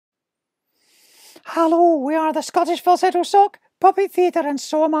Hello, we are the Scottish Falsetto Sock Puppet Theatre, and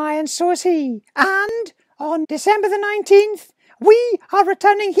so am I, and so is he. And on December the 19th, we are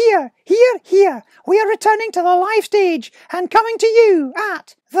returning here. We are returning to the live stage and coming to you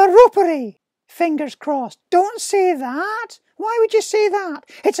at the Ropery. Fingers crossed. Don't say that. Why would you say that?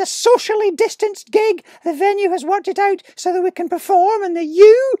 It's a socially distanced gig. The venue has worked it out so that we can perform and that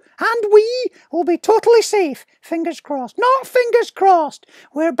you and we will be totally safe. Fingers crossed. Not fingers crossed.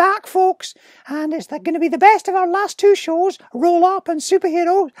 We're back, folks, and it's going to be the best of our last two shows, Roll Up and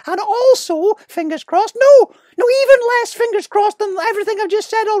Superhero, and also, fingers crossed, no, even less fingers crossed than everything I've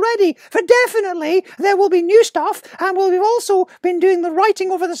just said already, for definitely there will be new stuff, and we've also been doing the writing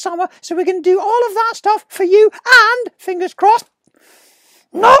over the summer, so we can do all of that stuff for you, and, fingers crossed,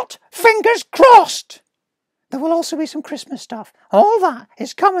 not fingers crossed, there will also be some Christmas stuff. All that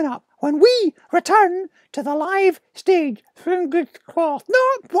is coming up when we return to the live stage. Fingers crossed. No,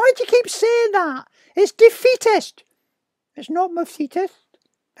 why do you keep saying that? It's defeatist. It's not my feetist.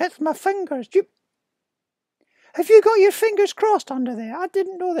 It's my fingers. Have you got your fingers crossed under there? I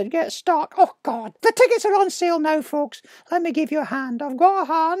didn't know they'd get stuck. Oh, God. The tickets are on sale now, folks. Let me give you a hand. I've got a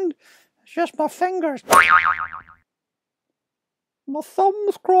hand. It's just my fingers. My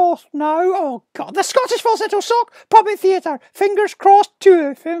thumb's crossed now. Oh, God. The Scottish Falsetto Sock Puppet Theatre. Fingers crossed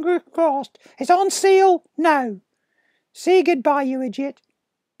too. Fingers crossed. It's on sale now. Say goodbye, you idiot.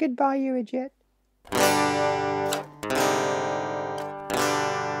 Goodbye, you idiot.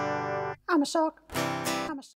 I'm a sock.